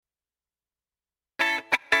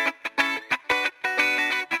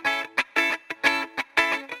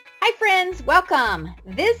friends, welcome.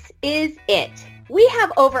 This is it. We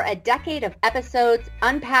have over a decade of episodes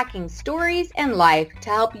unpacking stories and life to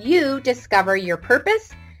help you discover your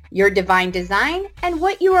purpose, your divine design, and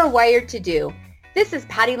what you are wired to do. This is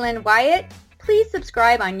Patty Lynn Wyatt. Please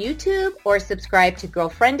subscribe on YouTube or subscribe to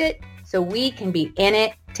Girlfriend It so we can be in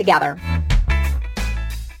it together.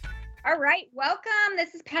 All right, welcome.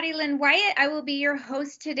 This is Patty Lynn Wyatt. I will be your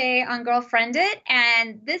host today on Girlfriend It,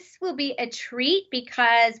 and this will be a treat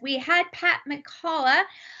because we had Pat McCullough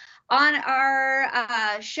on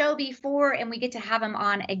our show before, and we get to have him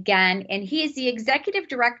on again. And he is the executive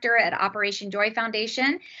director at Operation Joy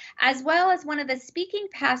Foundation, as well as one of the speaking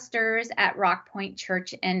pastors at Rock Point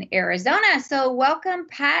Church in Arizona. So welcome,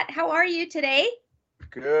 Pat. How are you today?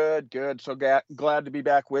 Good. So glad to be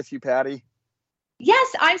back with you, Patty.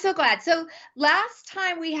 Yes, I'm so glad. So last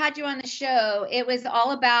time we had you on the show, it was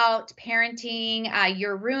all about parenting.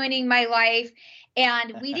 You're ruining my life.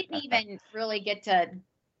 And we didn't even really get to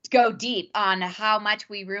go deep on how much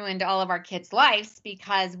we ruined all of our kids' lives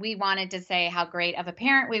because we wanted to say how great of a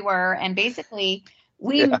parent we were. And basically,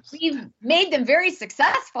 we've made them very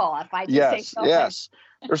successful, if I just say so. Yes.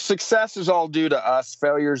 Their success is all due to us.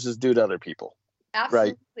 Failures is due to other people.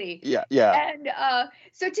 Absolutely. Right. Yeah. And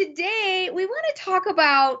so today we want to talk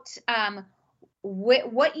about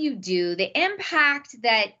what you do, the impact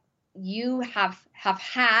that you have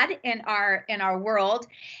had in our world,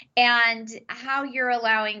 and how you're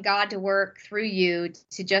allowing God to work through you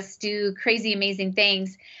to just do crazy, amazing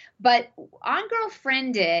things. But on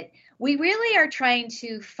Girlfriend It, we really are trying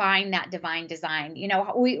to find that divine design. You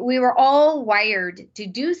know, we were all wired to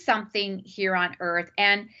do something here on earth,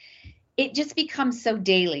 and it just becomes so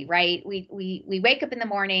daily, right? We wake up in the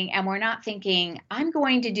morning and we're not thinking, I'm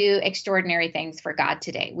going to do extraordinary things for God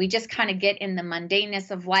today. We just kind of get in the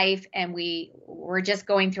mundaneness of life and we're just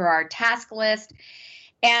going through our task list.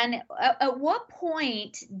 And at what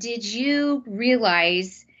point did you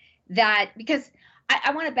realize that, because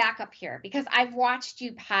I want to back up here because I've watched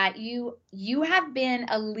you, Pat, you have been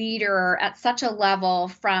a leader at such a level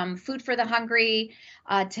from Food for the Hungry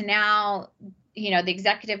to now, you know, the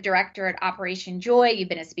executive director at Operation Joy. You've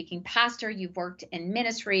been a speaking pastor. You've worked in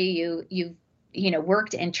ministry. You've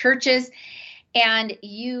worked in churches, and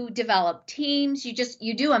you develop teams.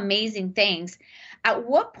 You do amazing things. At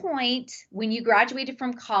what point, when you graduated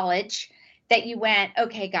from college, that you went,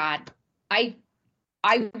 okay, God, I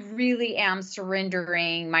really am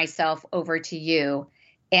surrendering myself over to you,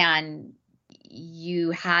 and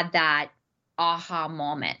you had that aha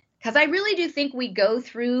moment? Because I really do think we go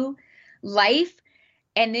through life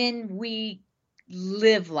and then we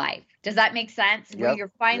live life. Does that make sense? Yep. Where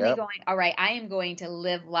you're finally going, all right, I am going to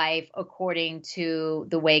live life according to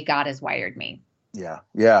the way God has wired me. Yeah.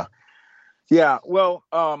 Well,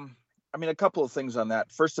 I mean, a couple of things on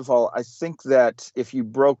that. First of all, I think that if you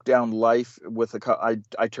broke down life with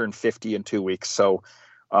I turned 50 in 2 weeks, so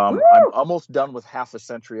I'm almost done with half a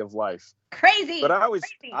century of life. Crazy. But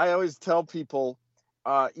I always tell people,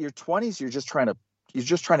 your 20s, you're just trying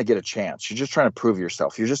to get a chance. You're just trying to prove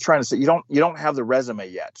yourself. You're just trying to say you don't have the resume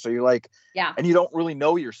yet. So you're like, and you don't really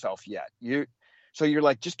know yourself yet. So you're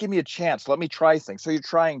like, just give me a chance. Let me try things. So you're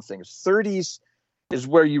trying things. 30s is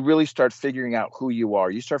where you really start figuring out who you are.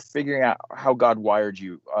 You start figuring out how God wired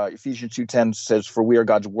you. Ephesians 2:10 says, for we are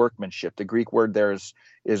God's workmanship. The Greek word there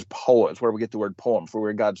is poem. It's where we get the word poem. For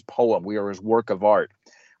we're God's poem. We are his work of art.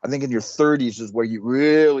 I think in your 30s is where you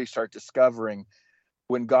really start discovering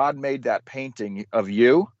when God made that painting of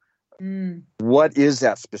you, what is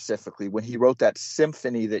that specifically? When he wrote that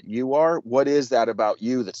symphony that you are, what is that about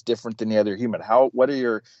you that's different than the other human? What are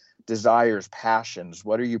your desires, passions?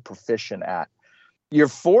 What are you proficient at? Your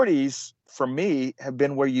 40s, for me, have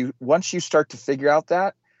been where once you start to figure out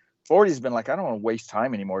that, 40s has been like, I don't want to waste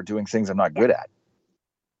time anymore doing things I'm not good at.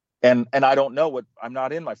 And I don't know I'm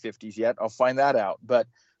not in my 50s yet. I'll find that out. But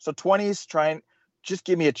so 20s, just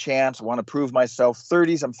give me a chance. I want to prove myself.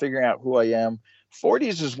 30s, I'm figuring out who I am.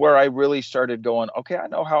 40s is where I really started going, okay, I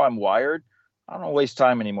know how I'm wired. I don't waste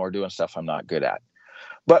time anymore doing stuff I'm not good at.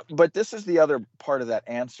 But this is the other part of that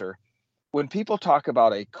answer. When people talk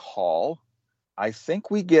about a call, I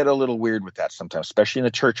think we get a little weird with that sometimes, especially in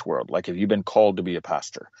the church world. Like, have you been called to be a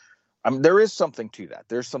pastor? There is something to that.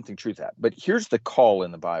 There's something true to that. But here's the call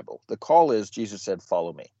in the Bible. The call is Jesus said,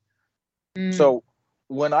 follow me. So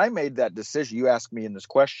when I made that decision, you asked me in this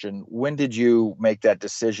question, when did you make that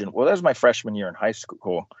decision? Well, that was my freshman year in high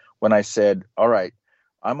school when I said, all right,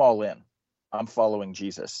 I'm all in. I'm following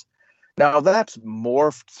Jesus. Now, that's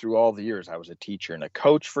morphed through all the years. I was a teacher and a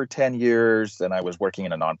coach for 10 years. Then I was working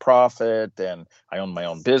in a nonprofit. Then I owned my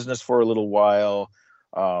own business for a little while.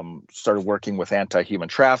 Started working with anti-human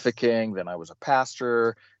trafficking. Then I was a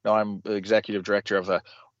pastor. Now I'm the executive director of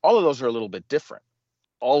all of those are a little bit different.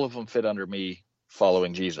 All of them fit under me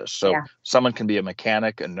following Jesus. So someone can be a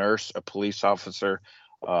mechanic, a nurse, a police officer,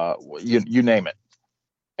 you name it.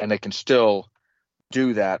 And they can still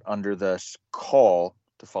do that under this call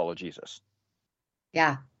to follow Jesus.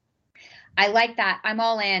 Yeah. I like that. I'm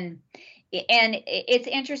all in. And it's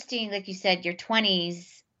interesting, like you said, your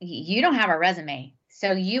 20s, you don't have a resume.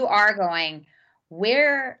 So you are going,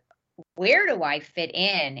 where do I fit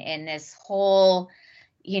in this whole,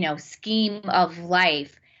 scheme of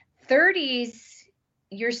life? 30s,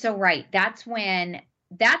 you're so right. That's when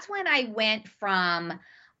I went from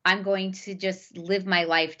I'm going to just live my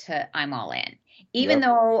life to I'm all in. Even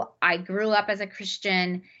though I grew up as a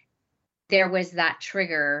Christian, there was that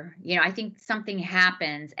trigger. I think something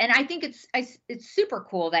happens, and I think it's super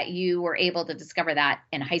cool that you were able to discover that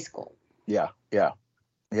in high school. Yeah,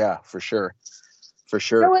 for sure.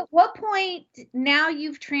 So at what point, now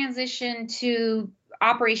you've transitioned to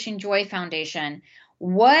Operation Joy Foundation,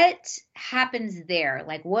 what happens there?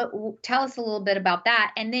 Like, tell us a little bit about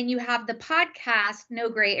that. And then you have the podcast, No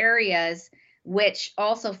Gray Areas, which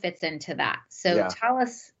also fits into that. So tell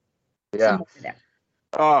us something there.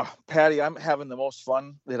 Oh, Patty, I'm having the most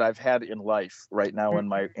fun that I've had in life right now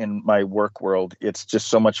in my work world. It's just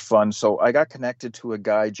so much fun. So I got connected to a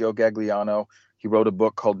guy, Joe Gagliano. He wrote a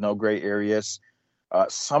book called No Gray Areas.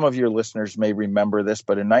 Some of your listeners may remember this,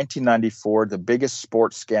 but in 1994, the biggest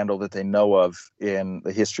sports scandal that they know of in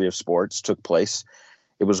the history of sports took place.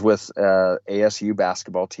 It was with ASU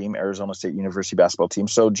basketball team, Arizona State University basketball team.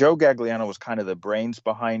 So Joe Gagliano was kind of the brains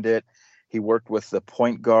behind it. He worked with the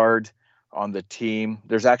point guard on the team.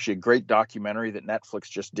 There's actually a great documentary that Netflix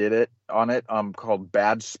just did called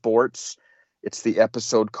Bad Sports. It's the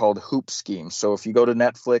episode called Hoop Scheme. So if you go to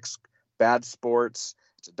Netflix, Bad Sports,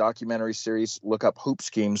 it's a documentary series, look up Hoop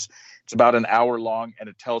Schemes. It's about an hour long, and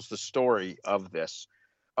it tells the story of this.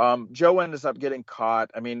 Joe ends up getting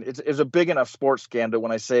caught. I mean, it's a big enough sports scandal.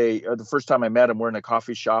 When I say the first time I met him, we're in a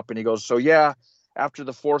coffee shop, and he goes, so after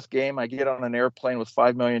the fourth game, I get on an airplane with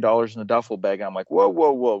 $5 million in a duffel bag. I'm like, whoa,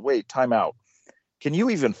 wait, time out. Can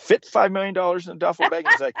you even fit $5 million in a duffel bag?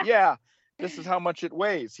 He's like, yeah, this is how much it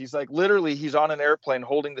weighs. He's like, literally, he's on an airplane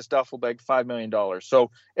holding this duffel bag, $5 million.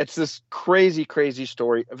 So it's this crazy, crazy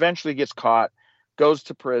story. Eventually gets caught, goes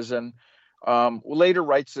to prison. Later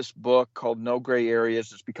writes this book called No Gray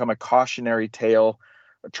Areas. It's become a cautionary tale,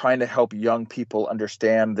 trying to help young people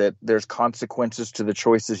understand that there's consequences to the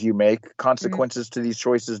choices you make. Consequences to these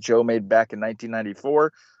choices Joe made back in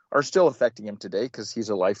 1994 are still affecting him today because he's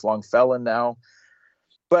a lifelong felon now.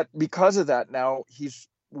 But because of that, now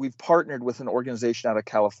we've partnered with an organization out of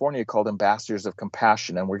California called Ambassadors of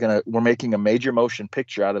Compassion, and we're making a major motion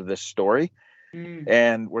picture out of this story.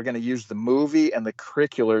 And we're going to use the movie and the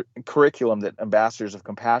curriculum that Ambassadors of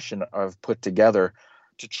Compassion have put together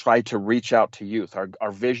to try to reach out to youth.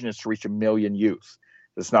 Our vision is to reach 1 million youth.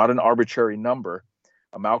 It's not an arbitrary number.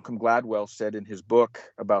 Malcolm Gladwell said in his book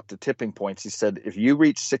about the tipping points, he said, if you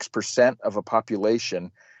reach 6% of a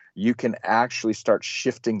population, you can actually start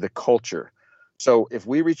shifting the culture. So if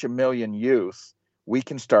we reach 1 million youth, we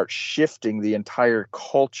can start shifting the entire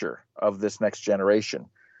culture of this next generation.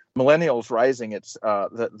 Millennials Rising, it's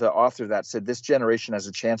the author that said this generation has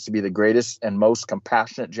a chance to be the greatest and most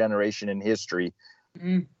compassionate generation in history,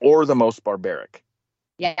 or the most barbaric.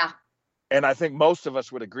 Yeah. And I think most of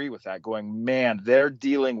us would agree with that, going, man, they're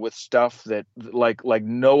dealing with stuff that like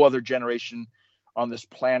no other generation on this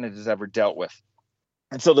planet has ever dealt with.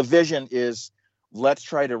 And so the vision is, let's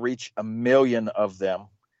try to reach 1 million of them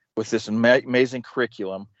with this amazing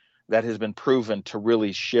curriculum that has been proven to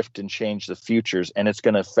really shift and change the futures. And it's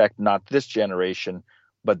going to affect not this generation,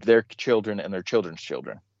 but their children and their children's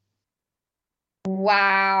children.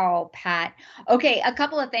 Wow, Pat. Okay, a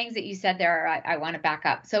couple of things that you said there, I want to back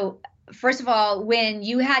up. So first of all, when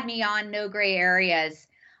you had me on No Gray Areas,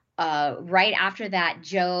 right after that,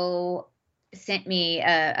 Joe sent me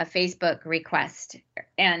a Facebook request,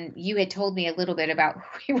 and you had told me a little bit about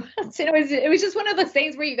who he was. And it was just one of those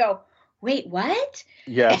things where you go, wait, what?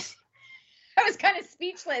 Yes. I was kind of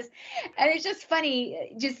speechless. And it's just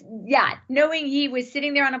funny, knowing he was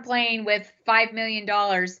sitting there on a plane with $5 million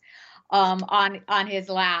on his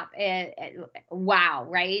lap. Wow,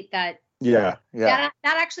 right? That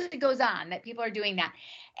actually goes on, that people are doing that.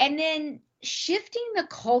 And then shifting the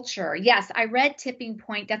culture. Yes, I read Tipping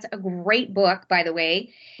Point. That's a great book, by the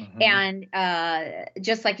way. And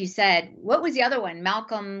just like you said, what was the other one?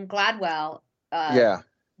 Malcolm Gladwell. The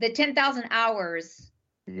 10,000 Hours.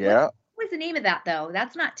 Yeah. What was the name of that, though?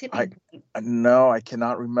 That's not Tipping Point. No, I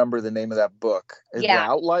cannot remember the name of that book. The Yeah.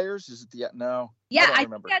 Outliers? Is it no? Yeah, I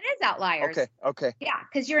think that is Outliers. Okay. Yeah,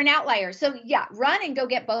 because you're an outlier. So yeah, run and go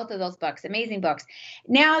get both of those books. Amazing books.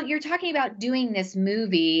 Now you're talking about doing this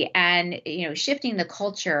movie and shifting the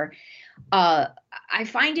culture. I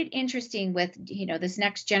find it interesting with this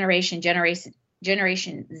next generation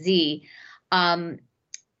Z.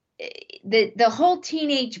 The whole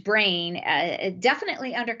teenage brain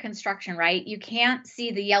definitely under construction, right? You can't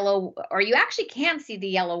see the yellow, or you actually can see the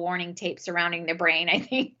yellow warning tape surrounding the brain, I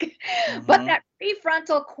think. But that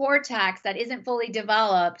prefrontal cortex that isn't fully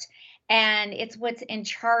developed, and it's what's in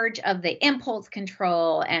charge of the impulse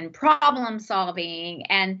control and problem solving,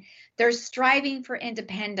 and they're striving for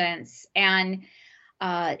independence and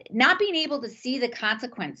not being able to see the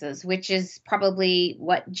consequences, which is probably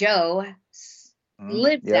what Joe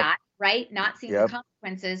lived at, right? Not seeing the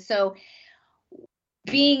consequences. So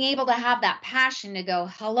being able to have that passion to go,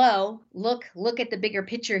 hello, look at the bigger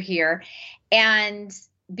picture here, and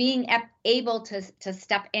being able to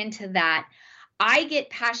step into that. I get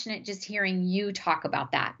passionate just hearing you talk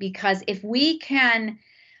about that, because if we can,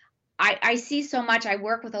 I see so much. I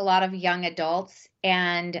work with a lot of young adults,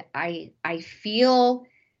 and I feel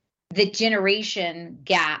the generation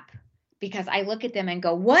gap, because I look at them and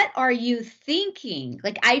go, what are you thinking?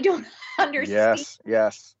 Like, I don't understand.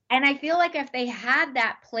 Yes. And I feel like if they had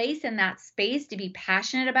that place and that space to be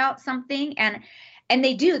passionate about something, and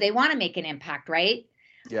they do, they want to make an impact, right?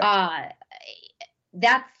 Yeah.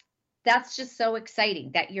 That's just so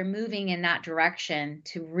exciting that you're moving in that direction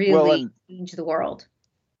to really change the world.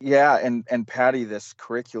 Yeah. And Patty, this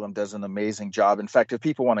curriculum does an amazing job. In fact, if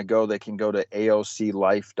people want to go, they can go to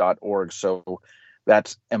aoclife.org. So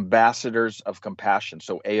that's Ambassadors of Compassion.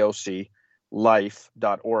 So aoclife.org.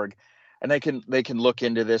 And they can look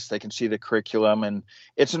into this. They can see the curriculum, and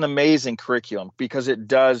it's an amazing curriculum because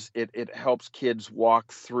it helps kids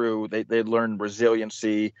walk through. They learn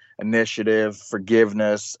resiliency, initiative,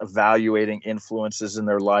 forgiveness, evaluating influences in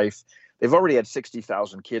their life. They've already had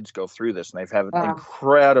 60,000 kids go through this, and they've had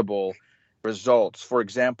incredible results. For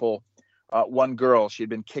example, one girl, she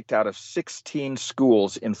had been kicked out of 16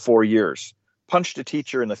 schools in 4 years. Punched a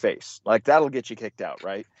teacher in the face. Like, that'll get you kicked out,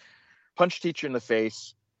 right? Punched teacher in the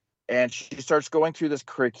face. And she starts going through this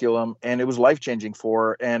curriculum, and it was life-changing for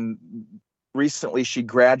her. And recently she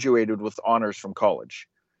graduated with honors from college.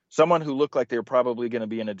 Someone who looked like they were probably going to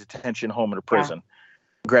be in a detention home or a prison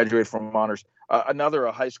graduated from honors. A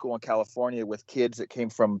high school in California with kids that came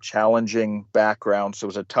from challenging backgrounds. So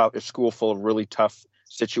it was a school full of really tough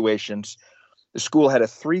situations. The school had a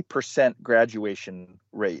 3% graduation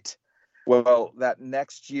rate. Well, that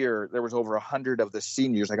next year, there was over 100 of the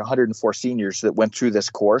seniors, like 104 seniors that went through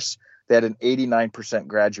this course. They had an 89%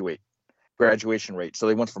 graduation rate. So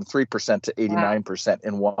they went from 3% to 89%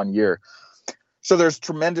 in 1 year. So there's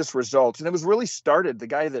tremendous results. And it was really started, the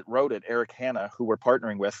guy that wrote it, Eric Hanna, who we're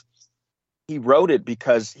partnering with, he wrote it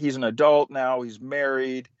because he's an adult now. He's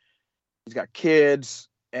married. He's got kids.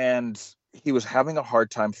 And he was having a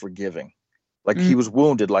hard time forgiving. Like he was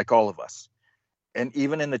wounded like all of us. And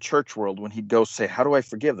even in the church world, when he'd go say, how do I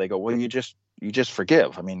forgive? They go, well, you just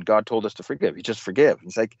forgive. I mean, God told us to forgive. You just forgive.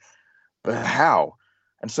 He's like, but how?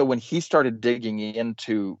 And so when he started digging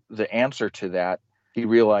into the answer to that, he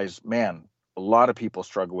realized, man, a lot of people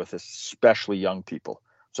struggle with this, especially young people.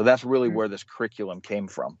 So that's really where this curriculum came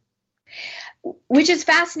from. Which is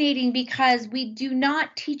fascinating because we do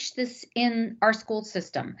not teach this in our school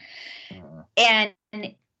system. And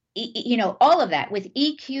all of that with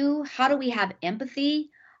EQ, how do we have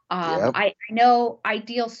empathy? I know I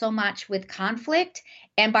deal so much with conflict,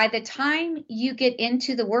 and by the time you get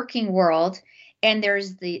into the working world, and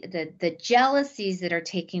there's the jealousies that are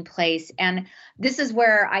taking place, and this is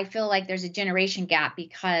where I feel like there's a generation gap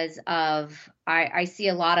because of I see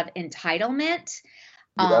a lot of entitlement,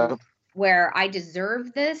 where I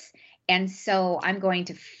deserve this, and so I'm going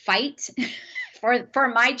to fight for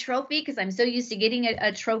my trophy because I'm so used to getting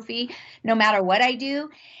a trophy no matter what I do.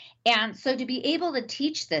 And so to be able to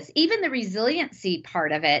teach this, even the resiliency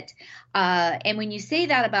part of it, and when you say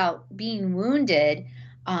that about being wounded,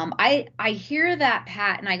 I hear that,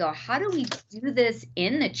 Pat, and I go, how do we do this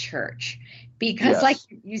in the church? Because like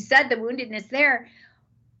you said, the woundedness there,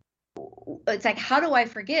 it's like, how do I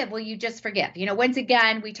forgive? Well, you just forgive. Once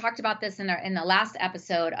again, we talked about this in the last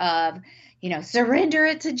episode of, surrender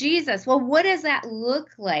it to Jesus. Well, what does that look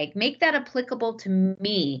like? Make that applicable to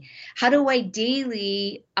me. How do I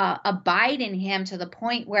daily abide in him to the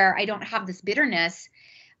point where I don't have this bitterness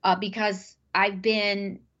because I've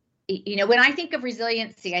been, when I think of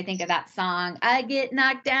resiliency, I think of that song, I get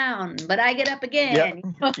knocked down, but I get up again.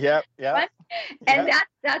 Yeah. And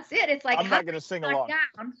that's it. It's like, I'm not going to sing along.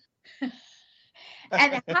 Down?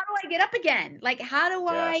 And how do I get up again? Like, how do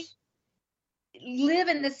I live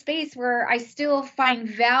in this space where I still find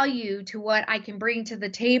value to what I can bring to the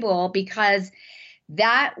table? Because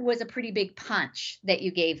that was a pretty big punch that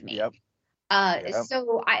you gave me. Yep.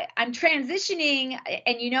 So I'm transitioning,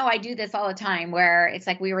 and I do this all the time where it's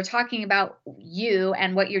like we were talking about you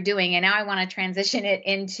and what you're doing, and now I want to transition it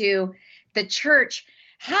into the church.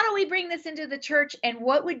 How do we bring this into the church, and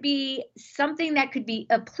what would be something that could be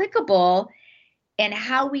applicable, and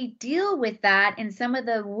how we deal with that in some of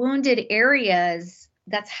the wounded areas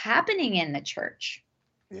that's happening in the church?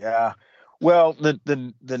 Yeah. Well,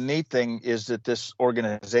 the neat thing is that this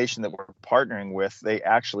organization that we're partnering with, they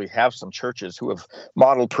actually have some churches who have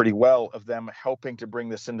modeled pretty well of them helping to bring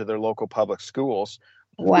this into their local public schools,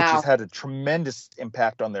 which has had a tremendous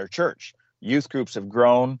impact on their church. Youth groups have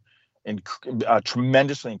grown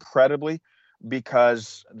tremendously, incredibly,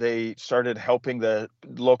 because they started helping the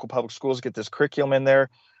local public schools get this curriculum in there.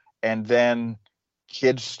 And then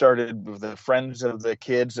kids started, the friends of the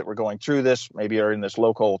kids that were going through this maybe are in this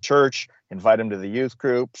local church, invite them to the youth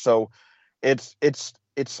group. So it's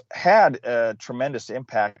had a tremendous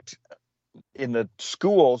impact in the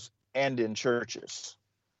schools and in churches.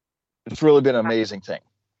 It's really been an amazing thing.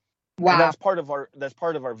 Wow. And that's part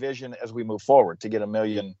of our vision as we move forward to get 1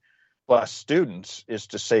 million plus students, is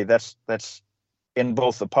to say that's in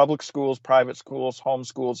both the public schools, private schools, home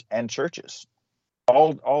schools, and churches.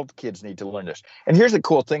 All kids need to learn this. And here's the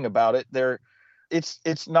cool thing about it: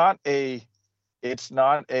 it's not a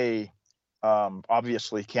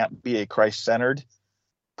obviously can't be a Christ-centered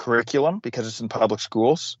curriculum because it's in public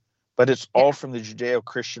schools, but it's all from the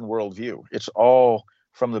Judeo-Christian worldview. It's all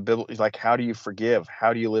from the Bible. Like, how do you forgive?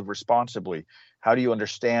 How do you live responsibly? How do you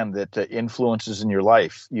understand that the influences in your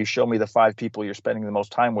life? You show me the 5 people you're spending the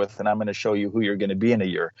most time with, and I'm going to show you who you're going to be in a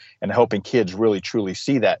year, and helping kids really truly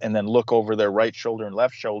see that, and then look over their right shoulder and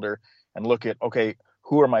left shoulder and look at, okay,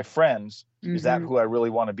 who are my friends? Mm-hmm. Is that who I really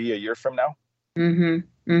want to be a year from now?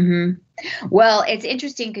 Mm-hmm. Mm-hmm. Well, it's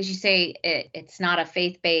interesting because you say it's not a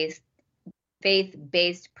faith-based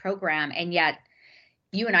program, and yet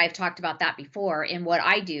you and I have talked about that before. In what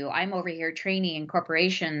I do, I'm over here training in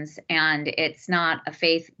corporations, and it's not a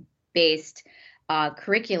faith-based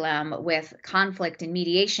curriculum with conflict and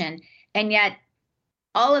mediation. And yet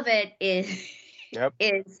all of it is,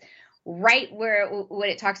 is right where what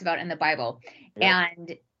it talks about in the Bible. Yep.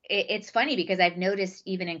 And it's funny because I've noticed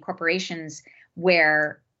even in corporations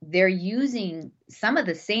where they're using some of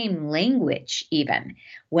the same language, even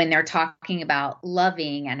when they're talking about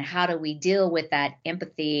loving and how do we deal with that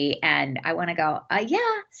empathy. And I want to go,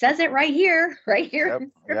 says it right here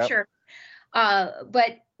in Scripture. Yep.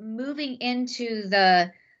 But moving into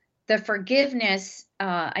the forgiveness,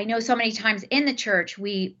 I know so many times in the church,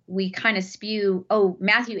 we kind of spew,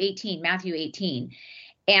 Matthew 18.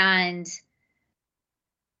 And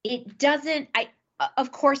it doesn't,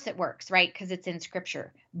 of course it works, right? Because it's in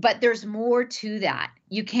Scripture, but there's more to that.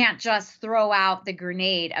 You can't just throw out the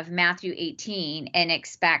grenade of Matthew 18 and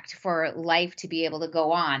expect for life to be able to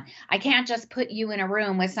go on. I can't just put you in a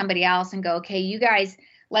room with somebody else and go, okay, you guys,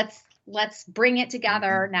 let's bring it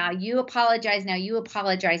together. Now you apologize,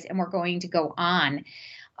 and we're going to go on.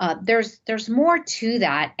 There's more to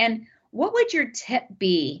that. And what would your tip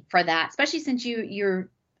be for that, especially since you're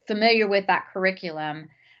familiar with that curriculum?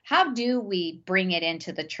 How do we bring it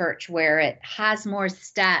into the church where it has more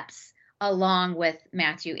steps along with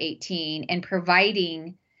Matthew 18 and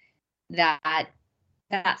providing that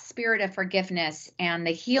spirit of forgiveness and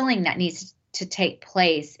the healing that needs to take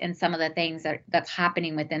place in some of the things that's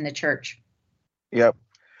happening within the church? Yep.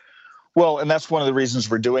 Well, and that's one of the reasons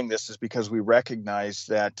we're doing this, is because we recognize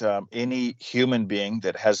that any human being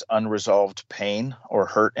that has unresolved pain or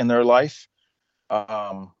hurt in their life,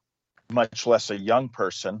 much less a young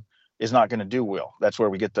person, is not going to do well. That's where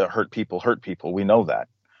we get the hurt people. We know that.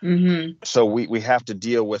 Mm-hmm. So we have to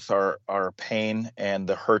deal with our pain and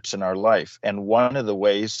the hurts in our life. And one of the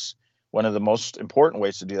most important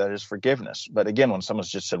ways to do that is forgiveness. But again, when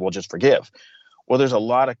someone's just said, well, just forgive. Well, there's a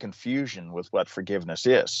lot of confusion with what forgiveness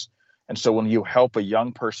is. And so when you help a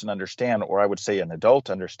young person understand, or I would say an adult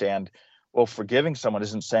understand, well, forgiving someone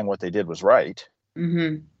isn't saying what they did was right.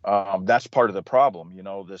 Mm-hmm. That's part of the problem.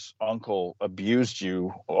 This uncle abused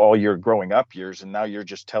you all your growing up years, and now you're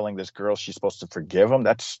just telling this girl she's supposed to forgive him.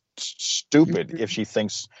 That's stupid. Mm-hmm. If she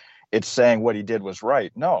thinks it's saying what he did was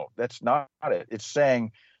right. No, that's not it. It's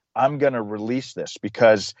saying, I'm going to release this,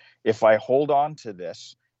 because if I hold on to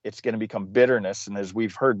this, it's going to become bitterness. And as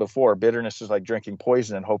we've heard before, bitterness is like drinking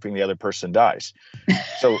poison and hoping the other person dies.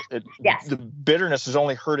 So the bitterness is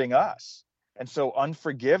only hurting us. And so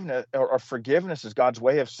unforgiveness or forgiveness is God's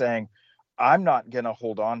way of saying, I'm not going to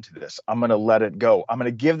hold on to this. I'm going to let it go. I'm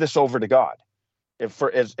going to give this over to God.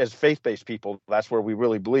 As faith-based people, that's where we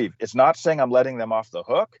really believe. It's not saying I'm letting them off the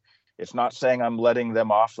hook. It's not saying I'm letting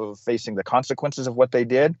them off of facing the consequences of what they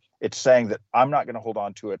did. It's saying that I'm not going to hold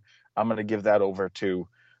on to it. I'm going to give that over to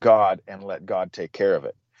God and let God take care of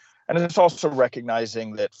it. And it's also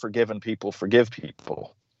recognizing that forgiven people forgive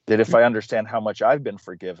people. That if I understand how much I've been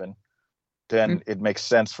forgiven, then it makes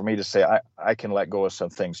sense for me to say I can let go of some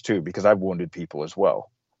things too, because I've wounded people as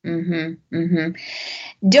well. Mm-hmm,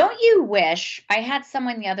 mm-hmm. Don't you wish, I had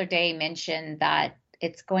someone the other day mention that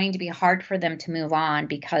it's going to be hard for them to move on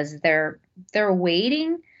because they're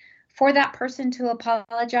waiting for that person to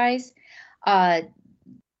apologize. As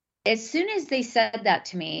soon as they said that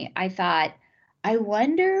to me, I thought, I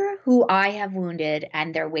wonder who I have wounded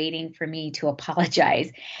and they're waiting for me to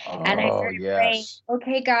apologize. And I started praying,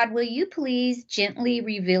 okay, God, will you please gently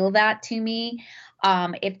reveal that to me?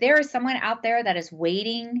 If there is someone out there that is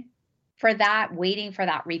waiting for that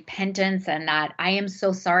repentance and that I am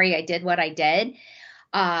so sorry I did what I did,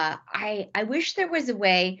 I wish there was a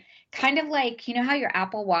way, kind of like, you know how your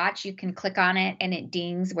Apple Watch, you can click on it and it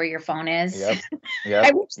dings where your phone is. Yep.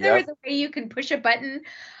 I wish there was a way you can push a button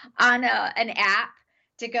on an app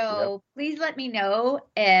to go, please let me know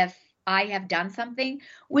if I have done something,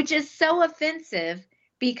 which is so offensive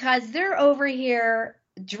because they're over here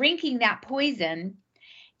drinking that poison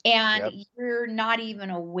and you're not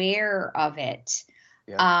even aware of it.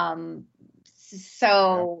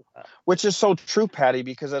 Which is so true, Patty,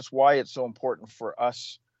 because that's why it's so important for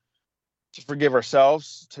us to forgive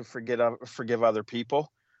ourselves, to forgive other people.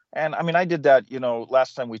 And I mean, I did that,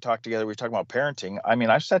 last time we talked together, we were talking about parenting. I mean,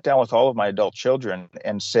 I've sat down with all of my adult children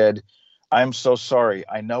and said, I'm so sorry.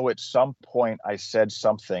 I know at some point I said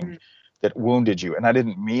something that wounded you, and I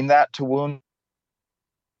didn't mean that to wound.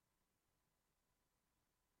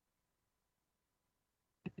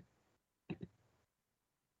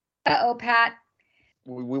 Uh-oh, Pat.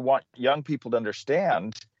 We want young people to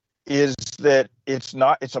understand is that it's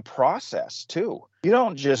a process too. You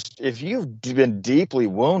don't just, if you've been deeply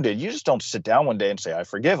wounded, you just don't sit down one day and say, I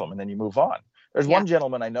forgive him, and then you move on. There's one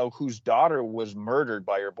gentleman I know whose daughter was murdered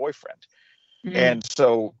by her boyfriend. And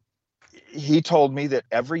so he told me that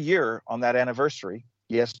every year on that anniversary,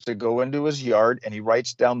 he has to go into his yard and he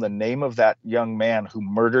writes down the name of that young man who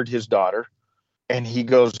murdered his daughter. And he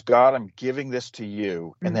goes, God, I'm giving this to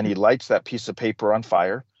you. And then he lights that piece of paper on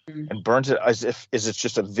fire and burns it as it's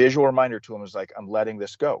just a visual reminder to him. It's like, I'm letting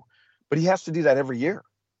this go. But he has to do that every year.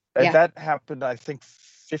 And that happened, I think,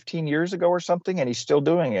 15 years ago or something. And he's still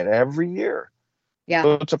doing it every year. Yeah.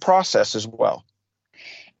 So it's a process as well.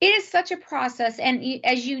 It is such a process. And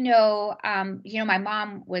as you know, my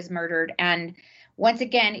mom was murdered. And once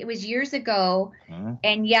again, it was years ago.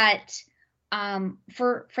 And yet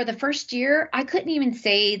for the first year, I couldn't even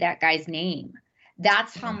say that guy's name.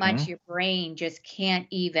 That's how much your brain just can't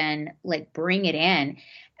even bring it in.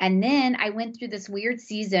 And then I went through this weird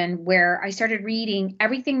season where I started reading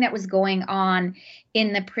everything that was going on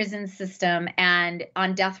in the prison system and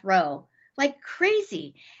on death row, like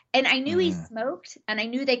crazy. And I knew he smoked, and I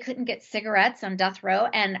knew they couldn't get cigarettes on death row.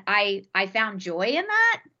 And I found joy in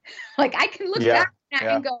that. I can look back at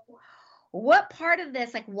that and go, what part of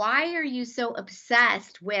this, why are you so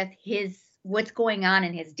obsessed with what's going on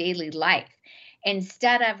in his daily life?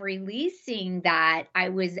 Instead of releasing that, I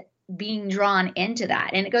was being drawn into that.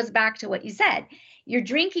 And it goes back to what you said. You're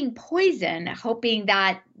drinking poison, hoping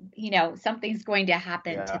that, something's going to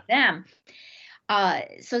happen to them.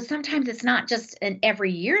 So sometimes it's not just an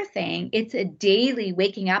every year thing. It's a daily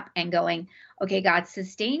waking up and going, okay, God,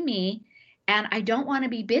 sustain me. And I don't want to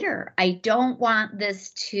be bitter. I don't want this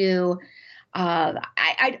to,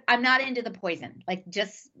 I'm not into the poison.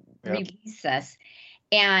 Just release this.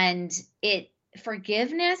 And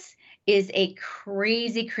forgiveness is a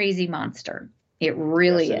crazy, crazy monster. It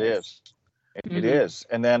really is. It is.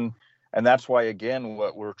 And that's why, again,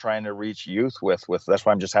 what we're trying to reach youth with, that's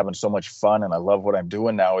why I'm just having so much fun. And I love what I'm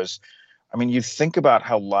doing now is, you think about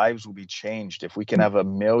how lives will be changed if we can have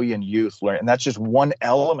 1 million youth learn. And that's just one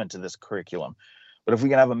element of this curriculum. But if we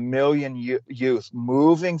can have 1 million youth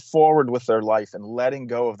moving forward with their life and letting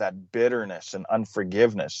go of that bitterness and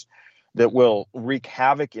unforgiveness that will wreak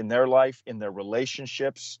havoc in their life, in their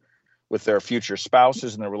relationships with their future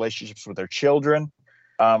spouses, and their relationships with their children,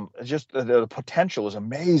 just the potential is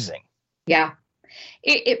amazing. Yeah,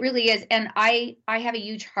 it really is. And I have a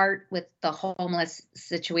huge heart with the homeless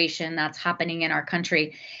situation that's happening in our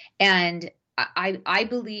country. And I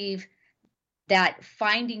believe that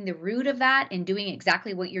finding the root of that and doing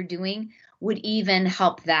exactly what you're doing would even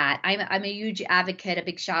help that. I'm a huge advocate, a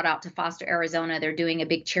big shout out to Foster, Arizona. They're doing a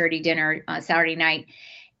big charity dinner Saturday night,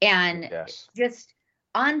 and just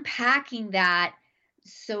unpacking that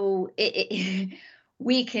so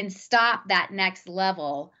we can stop that next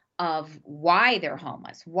level of why they're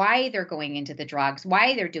homeless, why they're going into the drugs,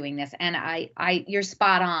 why they're doing this. And you're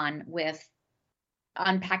spot on with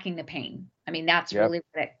unpacking the pain. I mean, that's really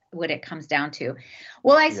what it comes down to.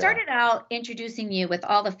 Well, I started out introducing you with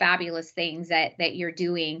all the fabulous things that you're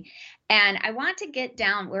doing. And I want to get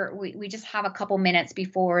down where we just have a couple minutes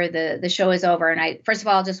before the show is over. And I, first of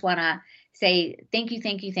all, just want to say thank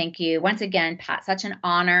you. Once again, Pat, such an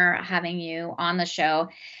honor having you on the show.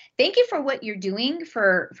 Thank you for what you're doing,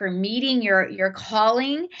 for meeting your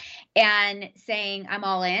calling and saying, I'm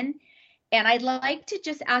all in. And I'd like to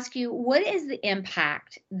just ask you, what is the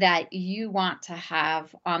impact that you want to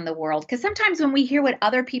have on the world? Because sometimes when we hear what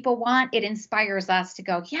other people want, it inspires us to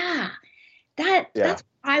go, that's what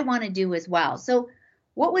I want to do as well. So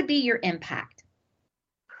what would be your impact?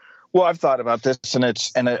 Well, I've thought about this, and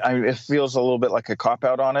it feels a little bit like a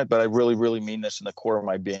cop-out on it, but I really, really mean this in the core of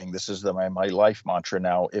my being. This is my life mantra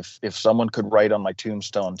now. If someone could write on my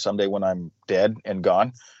tombstone someday when I'm dead and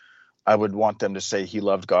gone, I would want them to say he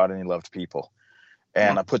loved God and he loved people.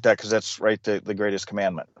 And I put that because that's the greatest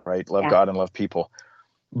commandment, right? Love God and love people.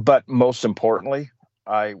 But most importantly,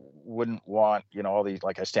 I wouldn't want, all these,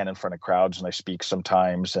 like I stand in front of crowds and I speak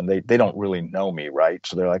sometimes and they don't really know me, right?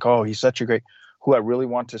 So they're like, oh, he's such a great, who I really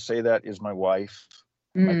want to say that is my wife,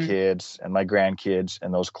 my kids and my grandkids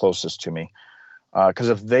and those closest to me. Because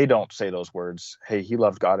if they don't say those words, hey, he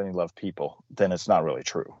loved God and he loved people, then it's not really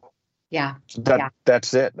true. Yeah.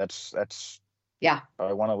 That's it. That's how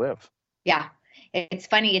I want to live. Yeah. It's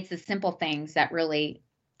funny. It's the simple things that really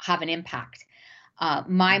have an impact.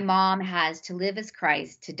 My mom has to live as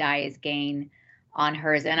Christ, to die as gain on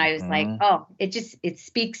hers. And I was like, oh, it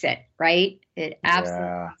speaks it, right? It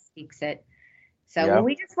absolutely speaks it. So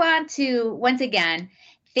we just want to, once again,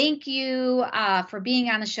 thank you for being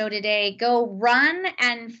on the show today. Go run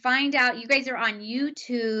and find out. You guys are on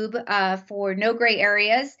YouTube for No Gray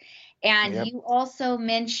Areas. And you also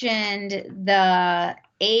mentioned the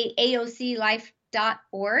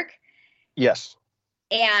AOClife.org. Yes.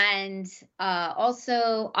 And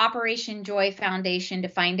also Operation Joy Foundation to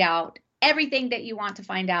find out everything that you want to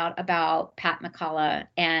find out about Pat McCullough.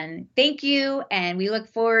 And thank you. And we look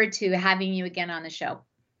forward to having you again on the show.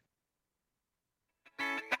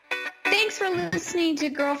 Thanks for listening to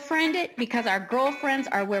Girlfriend It, because our girlfriends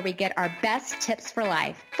are where we get our best tips for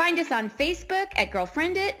life. Find us on Facebook at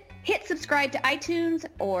Girlfriend It. Hit subscribe to iTunes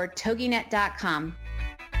or TogiNet.com.